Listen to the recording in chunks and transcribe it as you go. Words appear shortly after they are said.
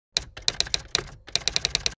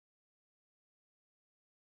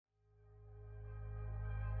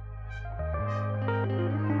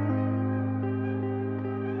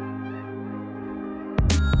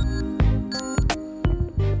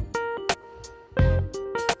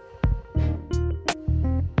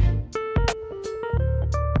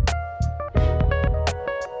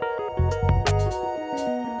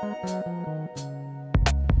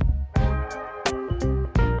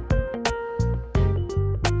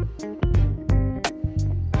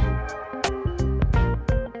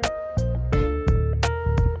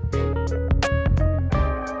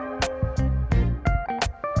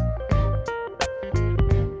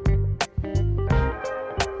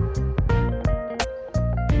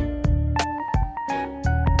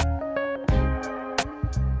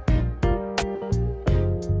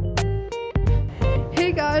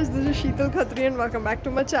is Sheetal Khatri and welcome back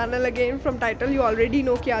to my channel again. From title you already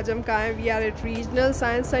know कि आज हम कहाँ हैं. We are at Regional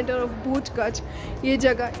Science Center of Bhuj Kutch. ये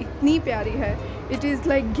जगह इतनी प्यारी है. It is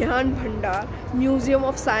like ज्ञान भंडार, Museum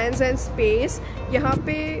of Science and Space. यहाँ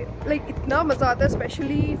पे like इतना मज़ा आता है,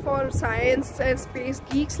 especially for science and space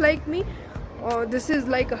geeks like me. This is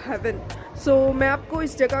like a heaven. So मैं आपको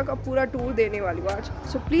इस जगह का पूरा टूर देने वाली हूँ आज.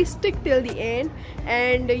 So please stick till the end.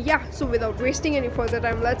 And yeah, so without wasting any further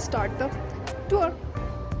time, let's start the tour.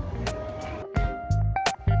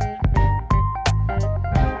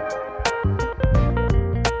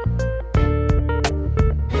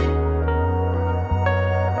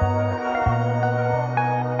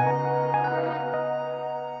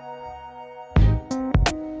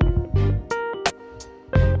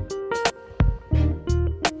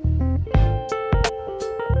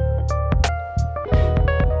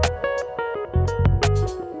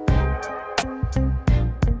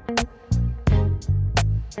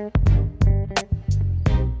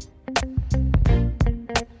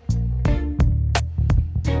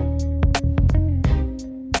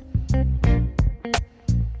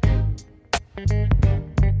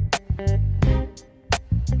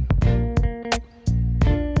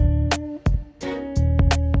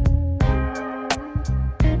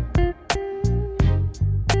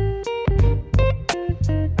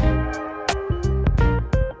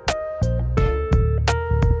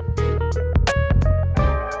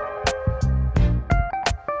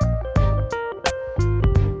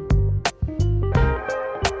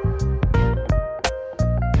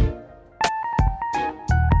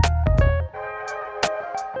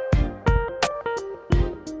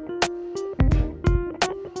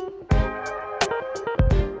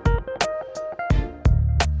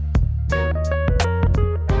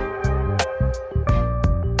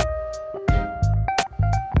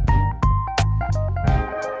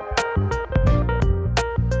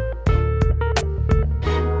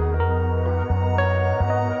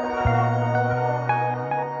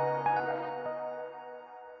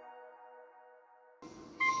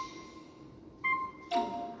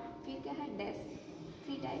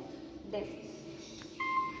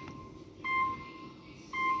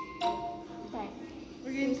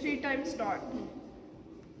 Again 3 times dot.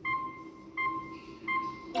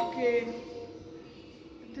 Okay.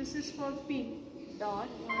 This is for P. Dot,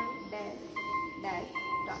 dash, dash,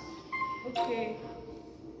 dot. Okay.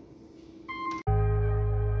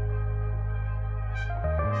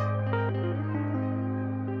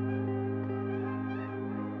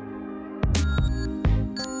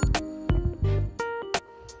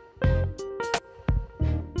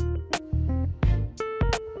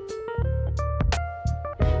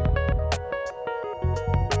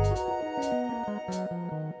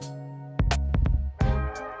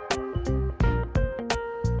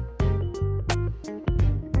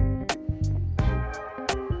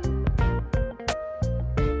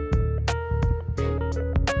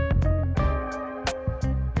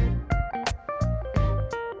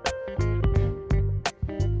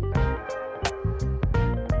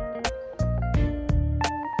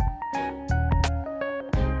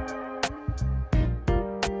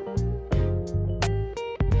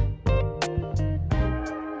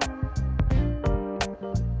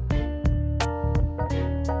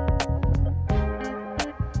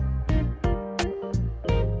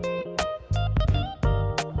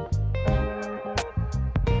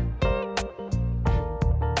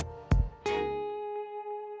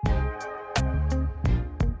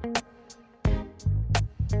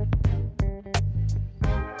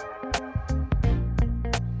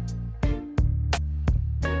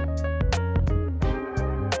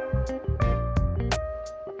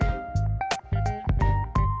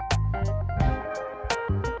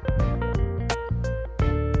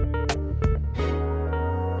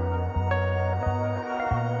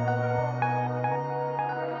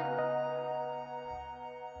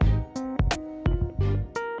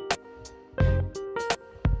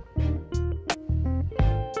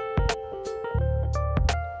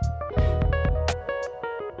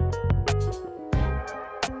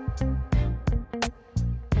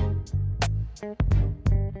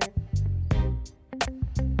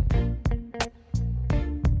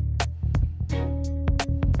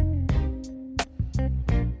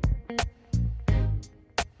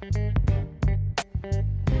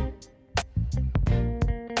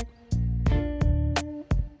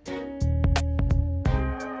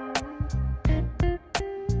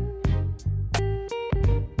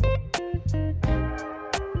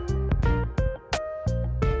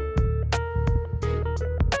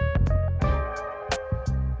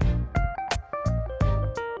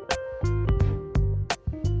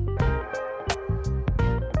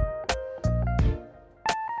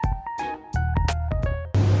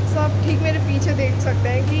 सकते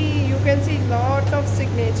हैं कि you can see lot of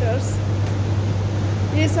signatures.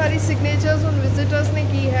 ये सारी signatures उन visitors ने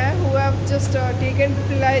की है who have just taken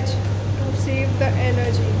pledge to save the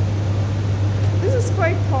energy. This is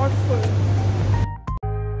quite thoughtful.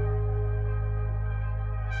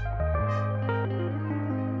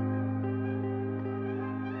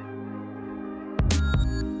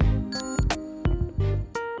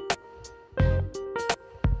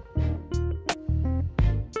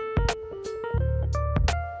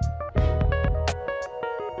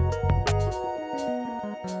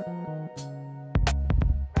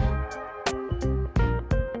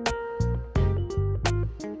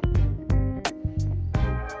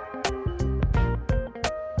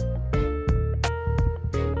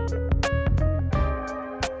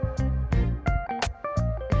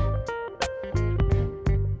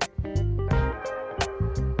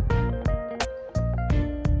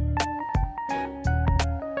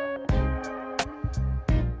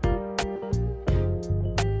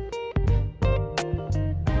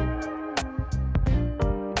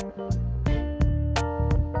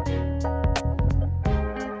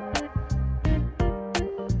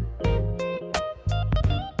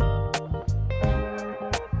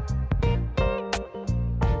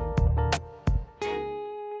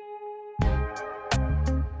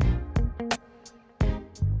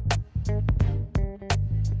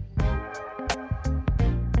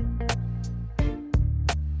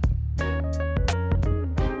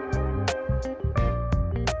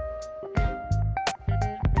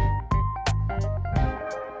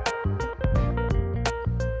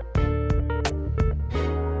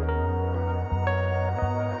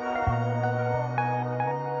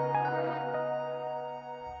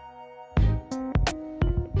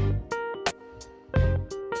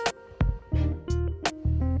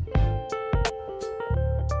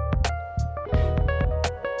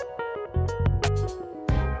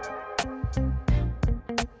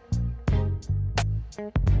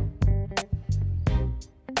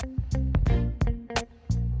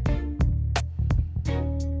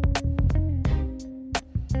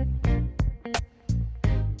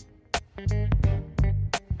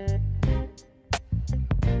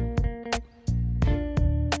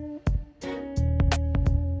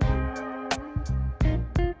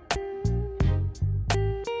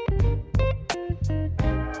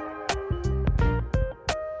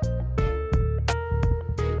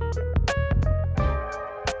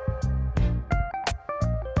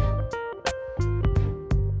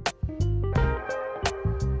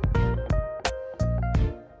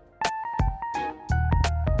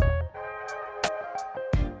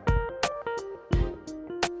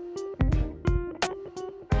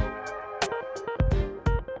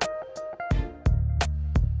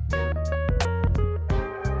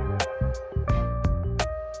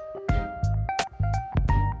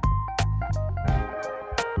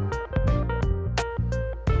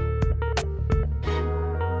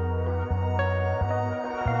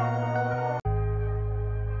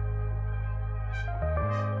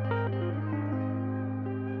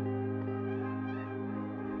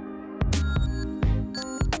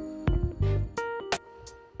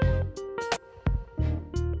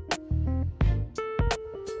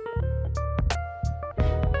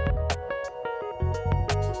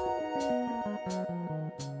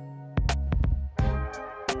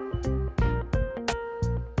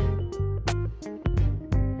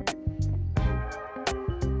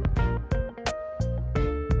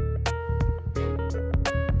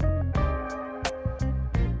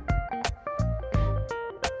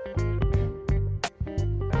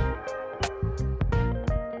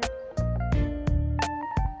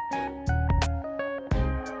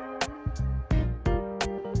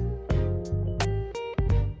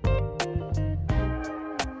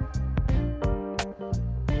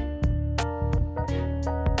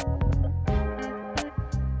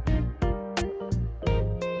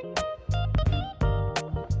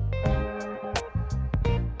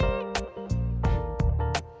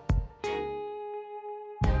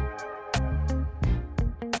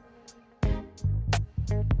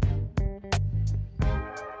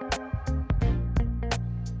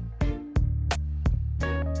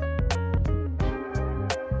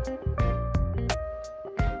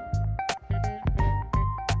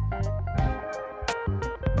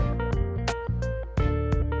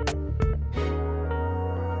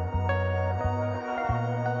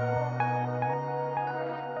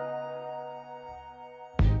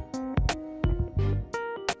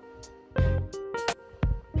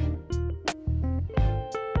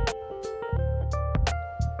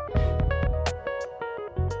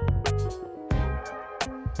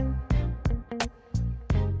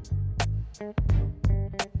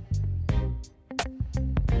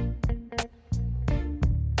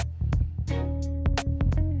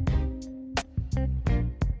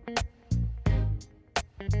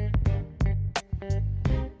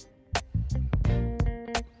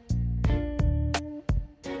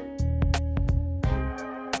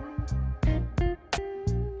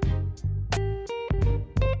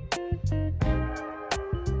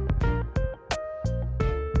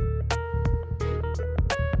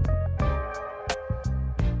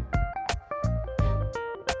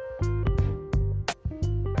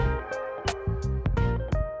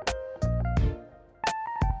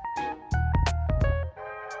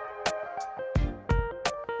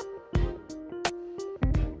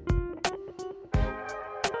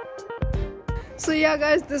 सो या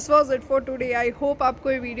guys, this was it for today. I hope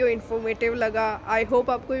आपको ये वीडियो इन्फॉर्मेटिव लगा. आई होप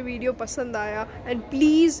आपको ये वीडियो पसंद आया. And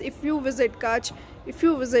please, if you visit Kutch, if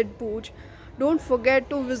you visit Bhuj, don't forget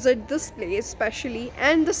to visit this place specially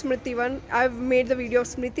and the Smriti one. I've made the video of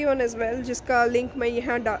Smriti one as well, जिसका link मैं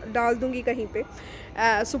यहाँ डाल दूँगी कहीं पे.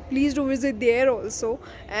 So please do visit there also.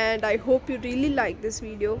 And I hope you really like this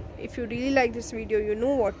video. If you really like this video, you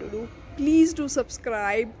know what to do. Please do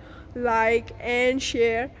subscribe, like and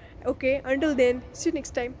share. Okay, until then, see you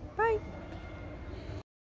next time. Bye.